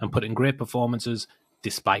success and put in great performances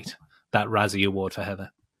despite that Razzie Award for Heather.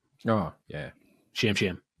 Oh, yeah.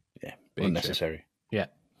 Shame. Yeah, unnecessary. Yeah.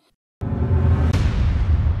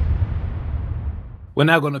 We're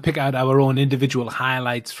now going to pick out our own individual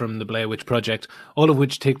highlights from the Blair Witch Project, all of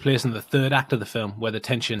which take place in the third act of the film, where the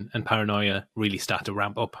tension and paranoia really start to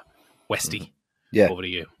ramp up. Westy, over to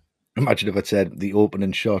you. Imagine if I said the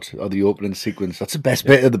opening shot or the opening sequence. That's the best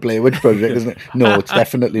bit of the Blair Witch Project, isn't it? No, it's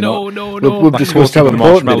definitely not. No. We've discussed how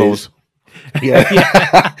important it is.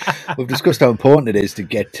 We've discussed how important it is to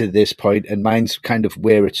get to this point, and mine's kind of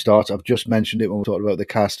where it starts. I've just mentioned it when we talked about the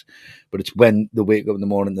cast, but it's when they wake up in the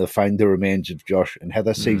morning, they find the remains of Josh, and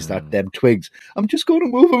Heather sees that them twigs. I'm just going to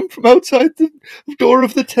move them from outside the door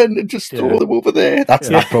of the tent and just throw them over there. That's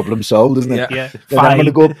that problem solved, isn't it? Yeah. Then I'm going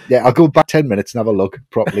to go. Yeah, I'll go back 10 minutes and have a look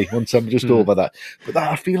properly once I'm just over that. But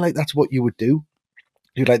I feel like that's what you would do.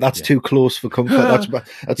 You're like, that's too close for comfort.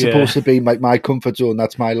 That's supposed to be my comfort zone.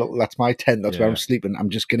 That's my tent. That's where I'm sleeping. I'm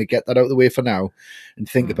just going to get that out of the way for now and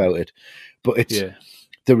think about it. But it's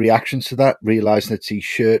the reactions to that, realizing it's his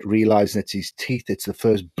shirt, realizing it's his teeth. It's the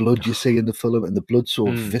first blood you see in the film, and the blood's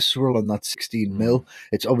so visceral on that 16 mil.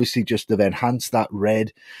 It's obviously just they've enhanced that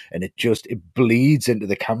red, and it bleeds into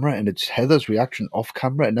the camera. And it's Heather's reaction off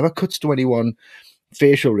camera. It never cuts to anyone.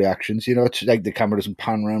 Facial reactions, you know, it's like the camera doesn't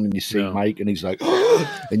pan around and you see Mike and he's like,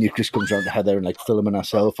 oh, and it just comes around to Heather and like filming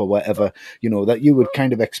herself or whatever, you know, that you would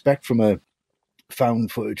kind of expect from a found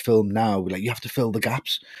footage film now. Like, you have to fill the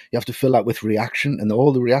gaps, you have to fill that with reaction, and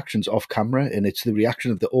all the reactions off camera, and it's the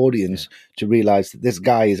reaction of the audience to realize that this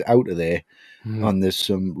guy is out of there and there's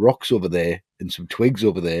some rocks over there and some twigs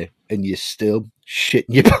over there, and you're still shitting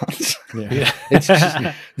your pants. It's just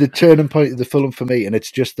the turning point of the film for me, and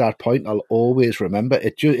it's just that point I'll always remember.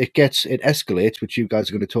 It escalates, which you guys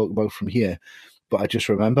are going to talk about from here, but I just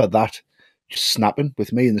remember that just snapping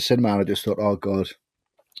with me in the cinema, and I just thought, oh God.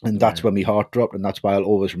 And that's when my heart dropped, and that's why I'll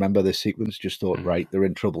always remember this sequence. Just thought, right, they're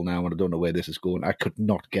in trouble now, and I don't know where this is going. I could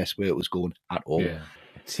not guess where it was going at all.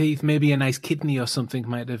 See, maybe a nice kidney or something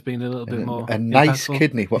might have been a little bit more. A nice impactful.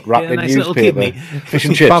 Kidney, what, wrapped in nice newspaper, fish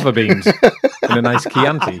and chips, fava beans, and a nice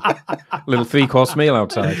Chianti, a little 3-course meal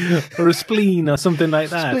outside, or a spleen or something like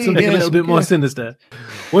that. Spleen, something a little bit more sinister.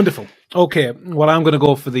 Wonderful. Okay, well, I'm going to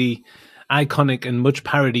go for the iconic and much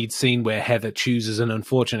parodied scene where Heather chooses an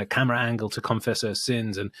unfortunate camera angle to confess her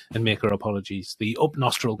sins and make her apologies. The up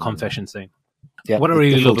nostril confession scene. Yeah, what I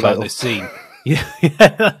really love about this scene.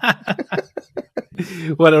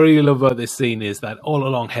 What I really love about this scene is that all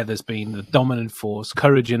along Heather's been the dominant force,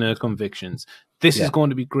 courage in her convictions. This is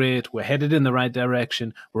going to be great. We're headed in the right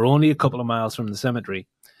direction. We're only a couple of miles from the cemetery.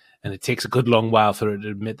 And it takes a good long while for her to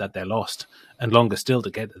admit that they're lost. And longer still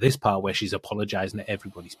to get to this part where she's apologizing to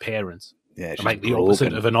everybody's parents. Yeah, like the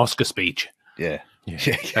opposite of an Oscar speech. Yeah.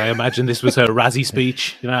 I imagine this was her Razzie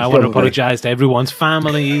speech. You know, I want to apologize to everyone's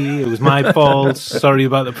family. It was my fault. Sorry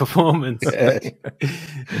about the performance.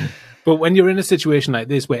 But when you're in a situation like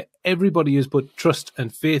this where everybody has put trust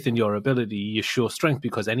and faith in your ability, you show strength,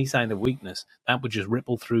 because any sign of weakness, that would just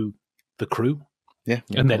ripple through the crew.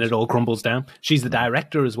 And then it all crumbles down. She's the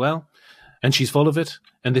director as well, and she's full of it.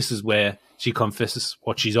 And this is where she confesses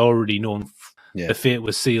what she's already known. The fate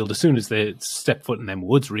was sealed as soon as they step foot in them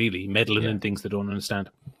woods, really, meddling in things they don't understand.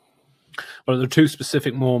 But there are two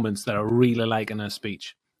specific moments that I really like in her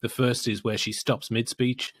speech. The first is where she stops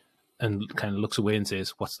mid-speech and kind of looks away and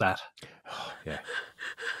says, "What's that?"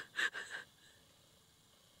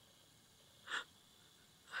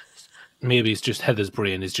 Maybe it's just Heather's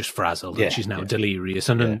brain is just frazzled and she's now delirious,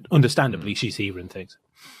 and understandably she's hearing things.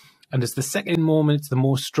 And it's the second moment, it's the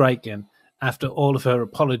most striking, after all of her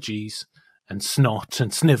apologies and snot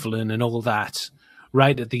and snivelling and all that,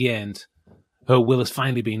 right at the end, her will has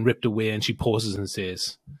finally been ripped away, and she pauses and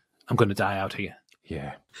says, "I'm going to die out here."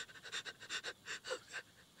 Yeah.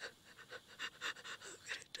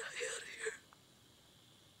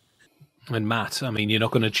 And Matt, I mean, you're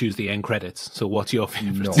not going to choose the end credits, so what's your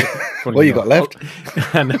favourite? No. What you got left?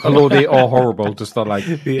 Although they are horrible, just that like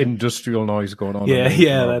industrial noise going on.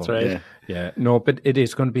 Yeah, that's right. Yeah, no, but it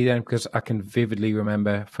is going to be then, because I can vividly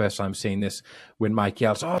remember first time seeing this when Mike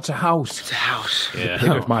yells, "Oh, it's a house. It's a house."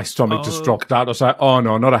 Yeah. If my stomach just dropped out, I was like, "Oh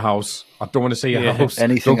no, not a house. I don't want to see a house.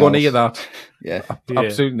 Anything don't go else. near that." Yeah.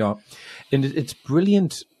 Absolutely not. And it's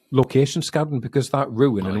brilliant location scouting, because that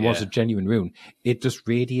ruin, and it was a genuine ruin, it just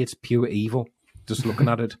radiates pure evil just looking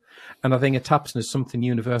at it. And I think it taps into something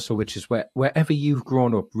universal, which is wherever you've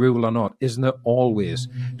grown up, rural or not, isn't there always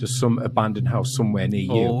just some abandoned house somewhere near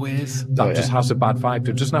you? Always. That just has a bad vibe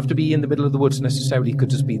to it. It doesn't have to be in the middle of the woods necessarily. It could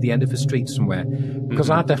just be the end of a street somewhere. Because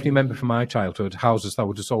I definitely remember from my childhood, houses that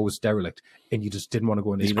were just always derelict, and you just didn't want to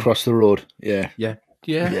go near them. Cross the road. Yeah.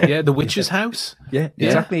 Yeah, the witch's house. Yeah,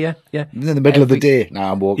 exactly. Yeah. In the middle of the day.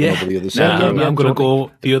 Now I'm walking over the other side. I'm going to go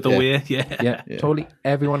the other way. Yeah, totally.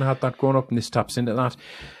 Everyone had that growing up, and this taps into that.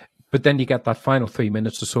 But then you get that final 3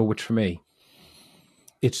 minutes or so, which for me,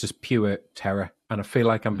 it's just pure terror. And I feel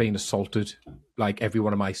like I'm being assaulted. Like every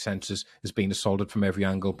one of my senses is being assaulted from every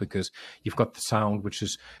angle, because you've got the sound, which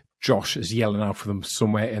is Josh is yelling out for them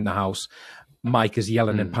somewhere in the house. Mike is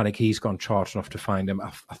yelling in panic. He's gone charging off to find him.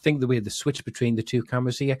 I think the way the switch between the two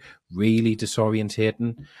cameras here really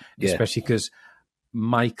disorientating, especially because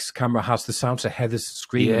Mike's camera has the sound, so Heather's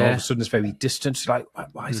screaming. All of a sudden, it's very distant. It's like,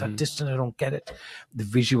 why is that distant? I don't get it. The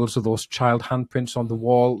visuals of those child handprints on the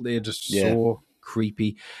wall, they're just so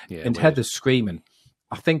creepy. And Heather's screaming.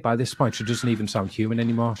 I think by this point she doesn't even sound human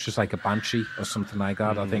anymore. She's like a banshee or something like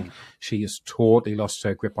that. I think she has totally lost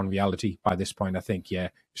her grip on reality by this point. I think,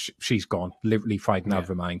 she's gone, literally frightened out of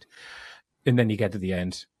her mind. And then you get to the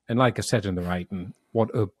end. And like I said in the writing, what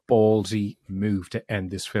a ballsy move to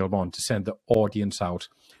end this film on, to send the audience out.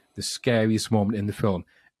 The scariest moment in the film,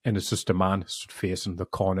 and it's just a man stood facing the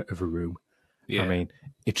corner of a room. Yeah. I mean,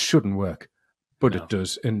 it shouldn't work, but it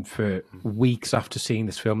does. And for weeks after seeing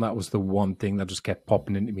this film, that was the one thing that just kept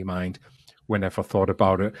popping into my mind whenever I thought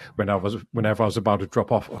about it. Whenever I was about to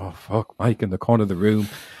drop off, oh fuck, Mike in the corner of the room,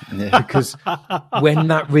 because when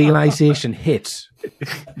that realization hits,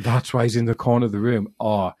 that's why he's in the corner of the room.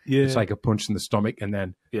 Oh, it's like a punch in the stomach, and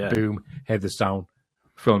then boom, head is down,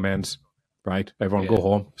 film ends. Right, everyone go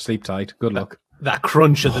home, sleep tight, good luck. That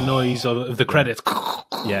crunch of the noise of the credits.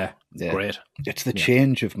 Yeah. Great. It's the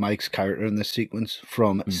change of Mike's character in this sequence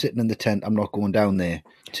from sitting in the tent, I'm not going down there,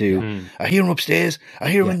 to I hear him upstairs, I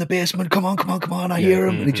hear him in the basement, come on, I hear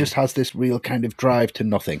him. And he just has this real kind of drive to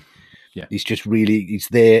nothing. Yeah. He's just really, he's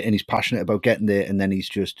there and he's passionate about getting there, and then he's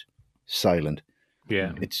just silent.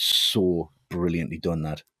 Yeah. It's so brilliantly done,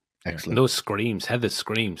 that. Excellent. And those screams, Heather's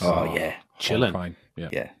screams. Oh, yeah. Chilling. Fine.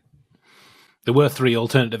 Yeah. There were 3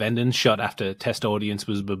 alternative endings shot after test audience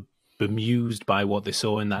was bemused by what they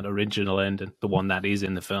saw in that original ending, the one that is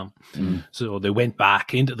in the film. So they went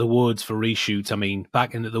back into the woods for reshoots. I mean,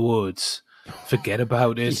 back into the woods. Forget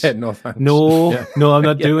about it. Yeah, no thanks. No, I'm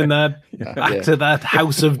not doing that. Back to that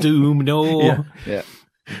House of Doom. No. Yeah.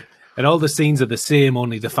 And all the scenes are the same,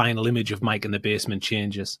 only the final image of Mike in the basement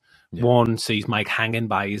changes. One sees Mike hanging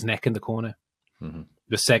by his neck in the corner.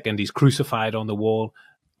 The second, he's crucified on the wall.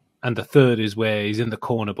 And the third is where he's in the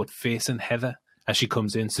corner but facing Heather as she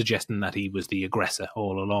comes in, suggesting that he was the aggressor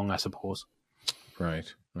all along, I suppose. Right.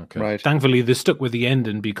 Okay. Right. Thankfully, they stuck with the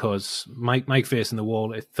ending because Mike facing the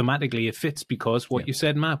wall, thematically it fits because what you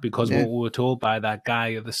said, Matt, because what we were told by that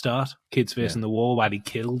guy at the start, kids facing the wall while he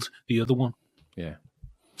killed the other one. Yeah.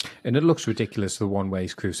 And it looks ridiculous, the one where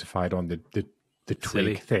he's crucified on the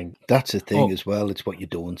twig thing. That's the thing as well. It's what you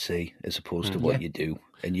don't see as opposed to what you do.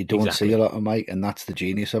 And you don't see a lot of Mike, and that's the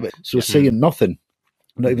genius of it. So seeing nothing,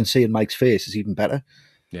 not even seeing Mike's face, is even better.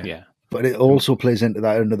 Yeah. But it also plays into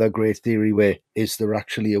that another great theory where, is there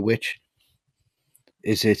actually a witch?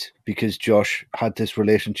 Is it because Josh had this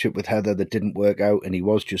relationship with Heather that didn't work out, and he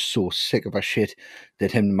was just so sick of her shit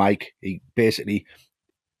that he basically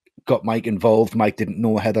got Mike involved. Mike didn't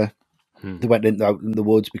know Heather. They went out in the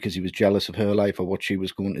woods because he was jealous of her life or what she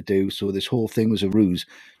was going to do. So this whole thing was a ruse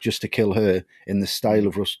just to kill her in the style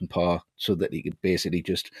of Rustin Parr, so that he could basically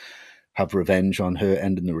just have revenge on her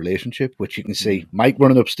ending the relationship, which you can see Mike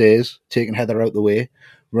running upstairs, taking Heather out the way,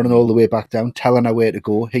 running all the way back down, telling her where to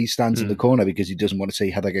go. He stands in the corner because he doesn't want to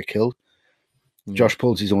see Heather get killed. Josh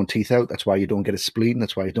pulls his own teeth out. That's why you don't get a spleen.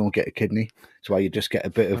 That's why you don't get a kidney. That's why you just get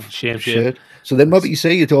a bit of shirt. So then what you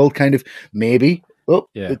see, it's all kind of maybe...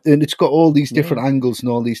 and it's got all these different angles and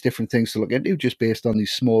all these different things to look into, just based on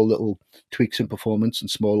these small little tweaks in performance and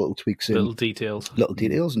small little tweaks in little details,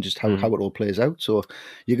 and just how it all plays out. So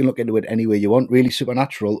you can look into it any way you want, really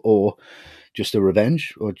supernatural, or just a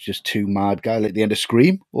revenge, or just 2 mad guy like the end of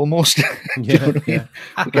Scream almost. You know what I mean?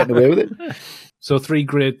 We're getting away with it. So 3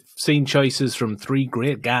 great scene choices from 3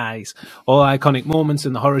 great guys, all iconic moments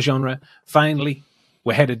in the horror genre. Finally,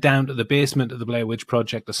 we're headed down to the basement of the Blair Witch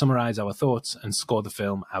Project to summarise our thoughts and score the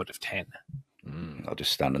film out of 10. I'll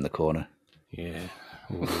just stand in the corner. Yeah.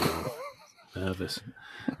 Nervous.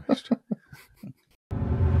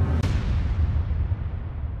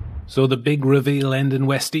 So the big reveal ending,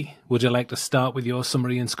 Westy. Would you like to start with your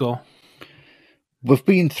summary and score? We've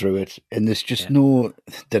been through it, and there's just no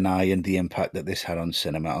denying the impact that this had on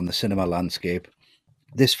cinema, on the cinema landscape.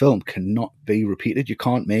 This film cannot be repeated. You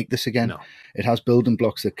can't make this again. No. It has building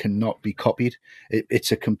blocks that cannot be copied.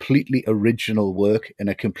 It's a completely original work and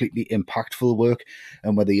a completely impactful work.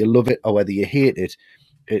 And whether you love it or whether you hate it,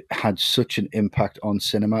 it had such an impact on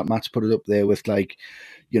cinema. Matt's put it up there with, like,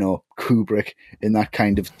 you know, Kubrick in that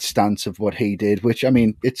kind of stance of what he did, which, I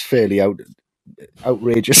mean, it's fairly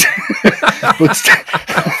outrageous. but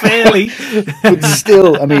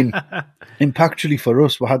still, I mean, impactfully for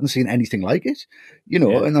us, we hadn't seen anything like it, you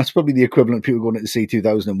know, and that's probably the equivalent of people going to see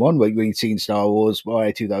 2001, where you've seen Star Wars,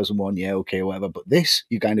 2001, okay, whatever. But this,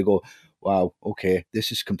 you kind of go, wow, okay,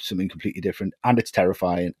 this is something completely different, and it's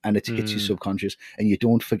terrifying, and it hits your subconscious, and you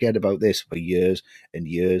don't forget about this for years and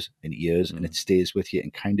years and years, and it stays with you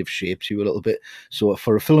and kind of shapes you a little bit. So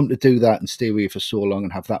for a film to do that and stay with you for so long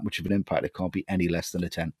and have that much of an impact, it can't be any less than a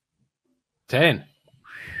 10. 10.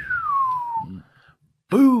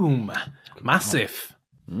 Boom. Massive.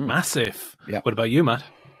 Massive. Yeah. What about you, Matt?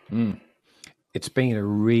 it's been a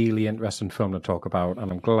really interesting film to talk about, and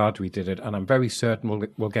I'm glad we did it. And I'm very certain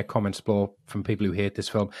we'll get comments below from people who hate this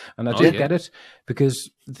film. And I do get it, because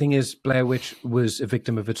the thing is, Blair Witch was a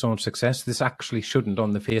victim of its own success. This actually shouldn't,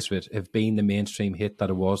 on the face of it, have been the mainstream hit that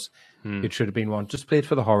it was. It should have been one just played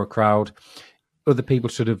for the horror crowd. Other people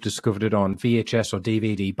should have discovered it on VHS or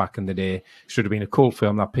DVD back in the day. Should have been a cool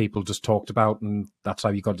film that people just talked about, and that's how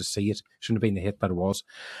you got to see it. Shouldn't have been the hit that it was.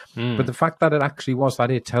 But the fact that it actually was that,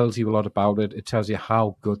 it tells you a lot about it. It tells you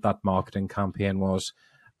how good that marketing campaign was,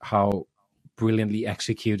 how brilliantly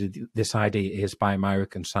executed this idea is by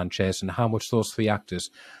Myrick and Sánchez, and how much those three actors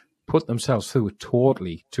put themselves through it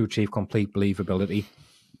totally to achieve complete believability.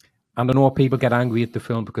 And I know people get angry at the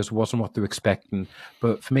film because it wasn't what they were expecting.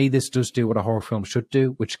 But for me, this does do what a horror film should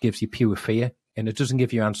do, which gives you pure fear. And it doesn't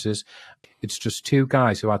give you answers. It's just two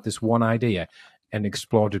guys who had this one idea and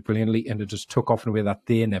explored it brilliantly. And it just took off in a way that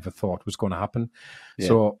they never thought was going to happen. Yeah.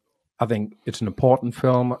 So I think it's an important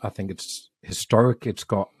film. I think it's historic. It's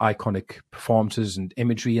got iconic performances and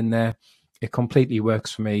imagery in there. It completely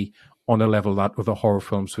works for me on a level that other horror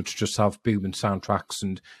films, which just have booming soundtracks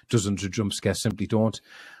and dozens of jump scares, simply don't.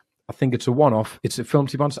 I think it's a one-off. It's a film,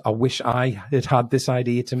 to be honest, I wish I had this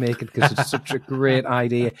idea to make it, because it's such a great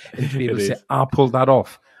idea. And to be able to say, I pulled that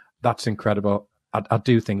off, that's incredible. I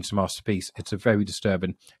do think it's a masterpiece. It's a very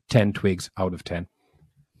disturbing 10 twigs out of 10.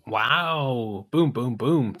 Wow. Boom, boom,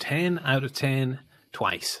 boom. 10 out of 10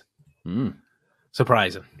 twice.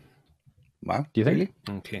 Surprising. Wow. Do you think?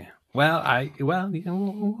 Really? Okay. Well,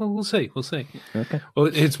 we'll see. We'll see. Okay. Well,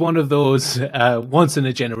 it's one of those once in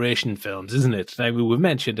a generation films, isn't it? Like we've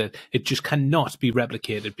mentioned it. It just cannot be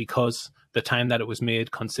replicated, because the time that it was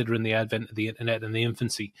made, considering the advent of the internet and the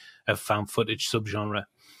infancy of found footage subgenre.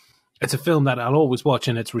 It's a film that I'll always watch,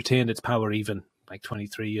 and it's retained its power even like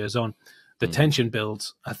 23 years on. The tension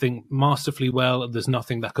builds, I think, masterfully well. There's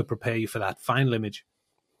nothing that could prepare you for that final image.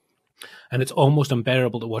 And it's almost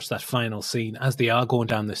unbearable to watch that final scene as they are going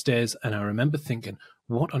down the stairs. And I remember thinking,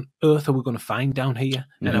 what on earth are we going to find down here?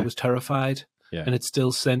 And I was terrified. Yeah. And it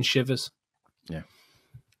still sends shivers. Yeah.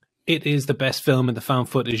 It is the best film in the found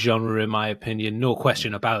footage genre, in my opinion. No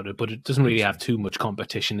question about it. But it doesn't really have too much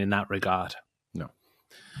competition in that regard. No.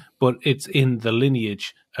 But it's in the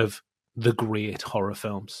lineage of the great horror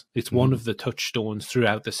films. It's one of the touchstones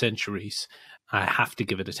throughout the centuries. I have to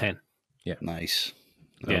give it a 10. Yeah. Nice.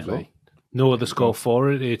 Yeah. No other score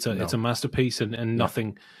for it. It's a masterpiece, and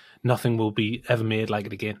nothing will be ever made like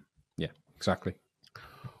it again. Yeah, exactly.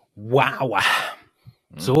 Wow.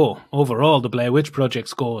 So overall, the Blair Witch Project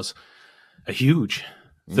scores a huge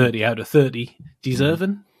 30 out of 30.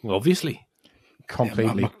 Deserving, obviously.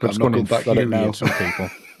 Completely. I'm not going back on it now. Some people.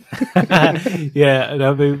 Yeah,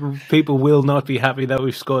 I mean, people will not be happy that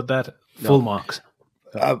we've scored that full marks.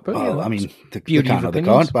 Well, I mean, they can't or they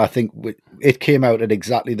can't, but I think it came out at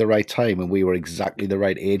exactly the right time, and we were exactly the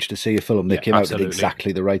right age to see a film. They came out at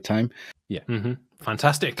exactly the right time. Yeah.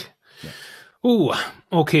 Fantastic. Yeah. Ooh,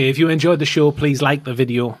 okay. If you enjoyed the show, please like the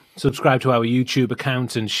video, subscribe to our YouTube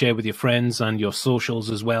account, and share with your friends and your socials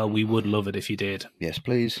as well. We would love it if you did. Yes,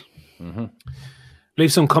 please.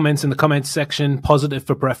 Leave some comments in the comments section, positive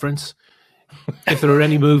for preference. If there are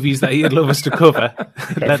any movies that you'd love us to cover,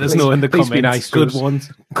 let us know in the comments. Be nice, good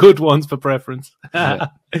ones for preference.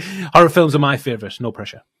 Horror films are my favourite, no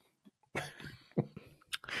pressure.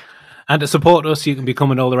 And to support us, you can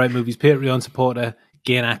become an All the Right Movies Patreon supporter,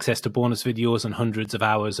 gain access to bonus videos and hundreds of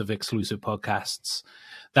hours of exclusive podcasts.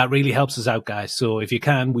 That really helps us out, guys. So if you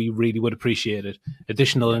can, we really would appreciate it.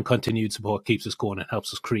 Additional and continued support keeps us going and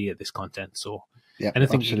helps us create this content. So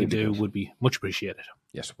anything you can do would be much appreciated.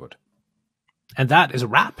 Yes, it would. And that is a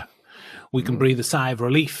wrap. We can breathe a sigh of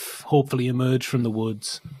relief, hopefully emerge from the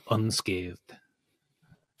woods unscathed.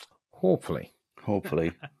 Hopefully.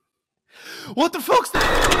 Hopefully. What the fuck's that?